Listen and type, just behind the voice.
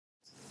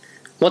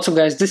What's up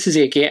guys, this is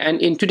AK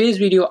and in today's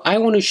video I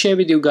want to share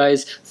with you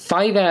guys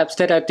 5 apps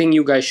that I think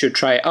you guys should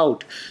try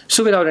out.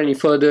 So without any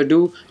further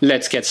ado,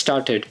 let's get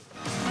started.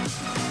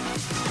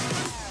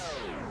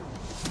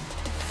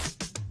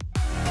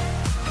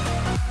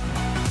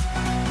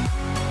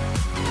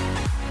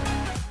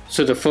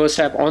 So the first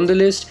app on the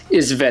list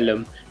is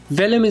Vellum.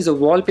 Vellum is a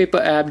wallpaper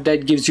app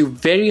that gives you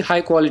very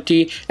high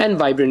quality and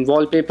vibrant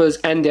wallpapers,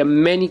 and there are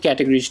many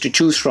categories to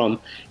choose from.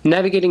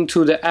 Navigating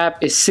through the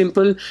app is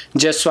simple,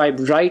 just swipe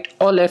right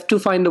or left to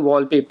find the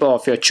wallpaper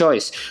of your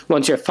choice.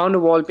 Once you have found a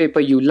wallpaper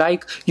you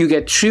like, you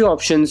get 3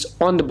 options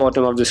on the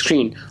bottom of the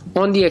screen.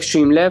 On the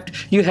extreme left,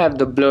 you have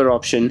the blur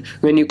option.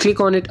 When you click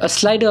on it, a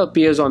slider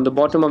appears on the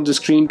bottom of the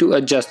screen to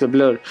adjust the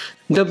blur.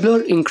 The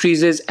blur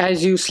increases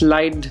as you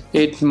slide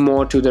it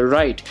more to the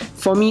right.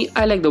 For me,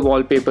 I like the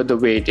wallpaper the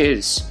way it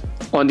is.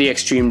 On the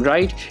extreme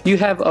right, you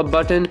have a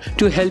button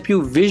to help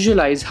you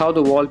visualize how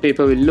the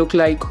wallpaper will look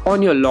like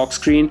on your lock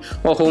screen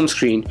or home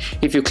screen.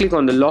 If you click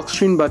on the lock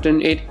screen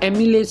button, it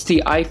emulates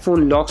the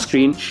iPhone lock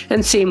screen,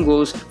 and same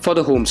goes for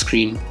the home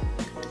screen.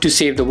 To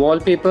save the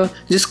wallpaper,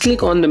 just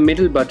click on the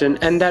middle button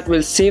and that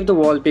will save the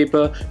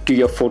wallpaper to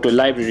your photo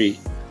library.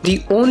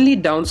 The only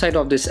downside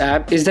of this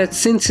app is that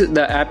since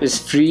the app is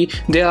free,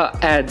 there are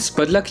ads,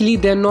 but luckily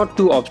they're not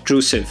too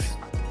obtrusive.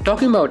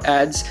 Talking about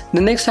ads,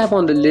 the next app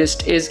on the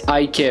list is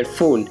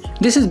iCareFone.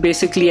 This is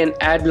basically an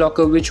ad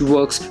blocker which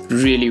works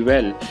really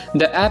well.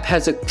 The app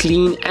has a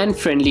clean and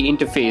friendly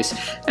interface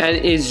and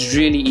is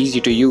really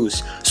easy to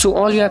use. So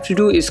all you have to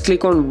do is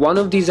click on one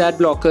of these ad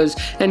blockers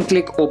and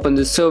click open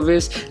the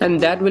service, and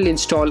that will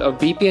install a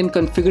VPN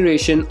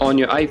configuration on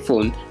your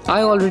iPhone.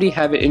 I already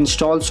have it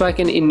installed, so I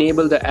can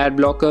enable the ad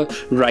blocker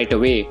right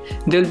away.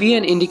 There will be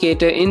an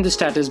indicator in the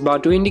status bar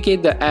to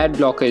indicate the ad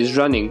blocker is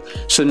running.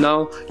 So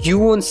now you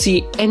won't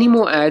see any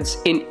more ads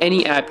in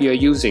any app you're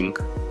using.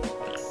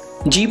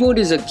 Gboard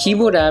is a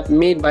keyboard app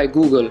made by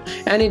Google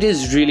and it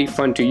is really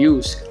fun to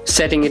use.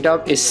 Setting it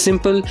up is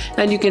simple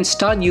and you can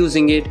start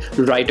using it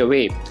right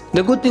away.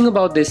 The good thing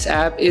about this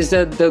app is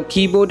that the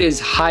keyboard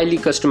is highly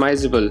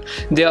customizable.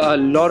 There are a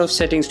lot of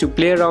settings to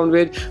play around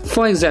with.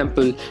 For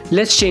example,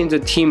 let's change the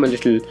theme a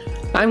little.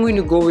 I'm going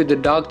to go with the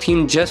dark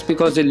theme just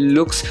because it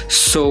looks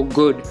so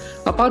good.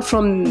 Apart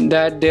from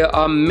that, there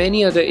are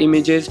many other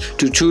images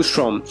to choose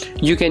from.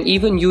 You can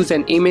even use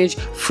an image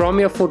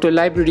from your photo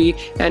library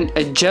and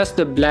adjust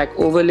the black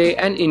overlay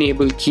and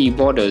enable key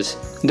borders.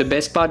 The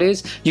best part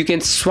is you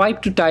can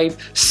swipe to type,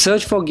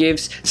 search for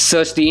GIFs,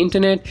 search the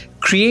internet,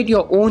 create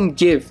your own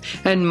GIF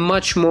and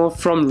much more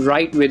from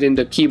right within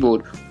the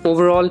keyboard.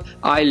 Overall,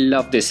 I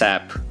love this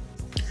app.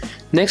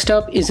 Next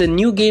up is a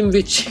new game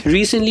which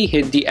recently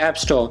hit the App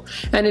Store,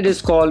 and it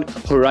is called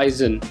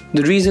Horizon.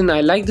 The reason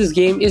I like this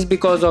game is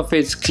because of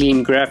its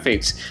clean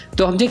graphics.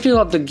 The objective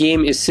of the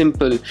game is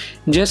simple: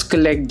 just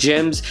collect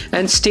gems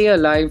and stay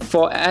alive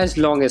for as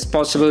long as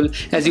possible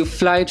as you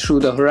fly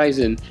through the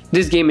horizon.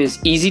 This game is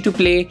easy to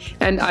play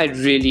and I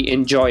really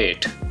enjoy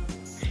it.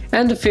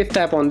 And the 5th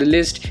app on the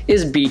list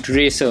is Beat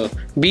Racer.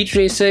 Beat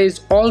Racer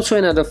is also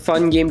another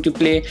fun game to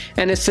play,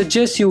 and I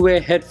suggest you wear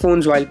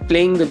headphones while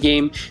playing the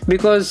game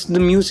because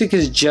the music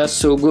is just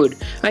so good.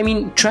 I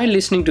mean, try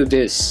listening to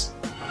this.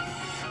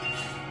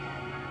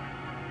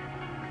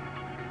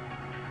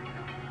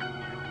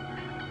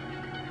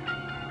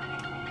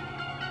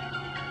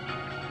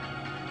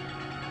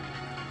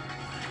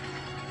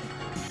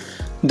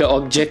 The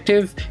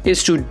objective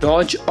is to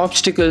dodge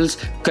obstacles,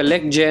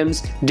 collect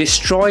gems,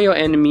 destroy your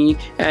enemy,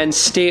 and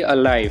stay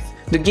alive.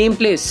 The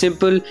gameplay is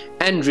simple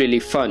and really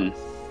fun.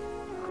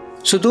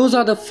 So those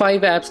are the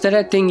 5 apps that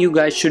I think you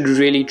guys should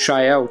really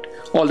try out.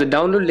 All the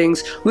download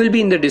links will be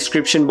in the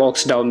description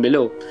box down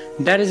below.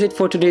 That is it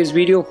for today's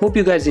video. Hope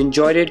you guys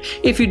enjoyed it.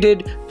 If you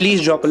did,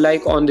 please drop a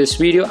like on this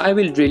video. I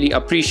will really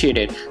appreciate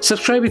it.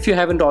 Subscribe if you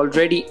haven't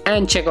already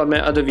and check out my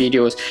other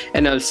videos,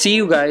 and I'll see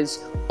you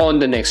guys on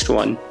the next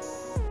one.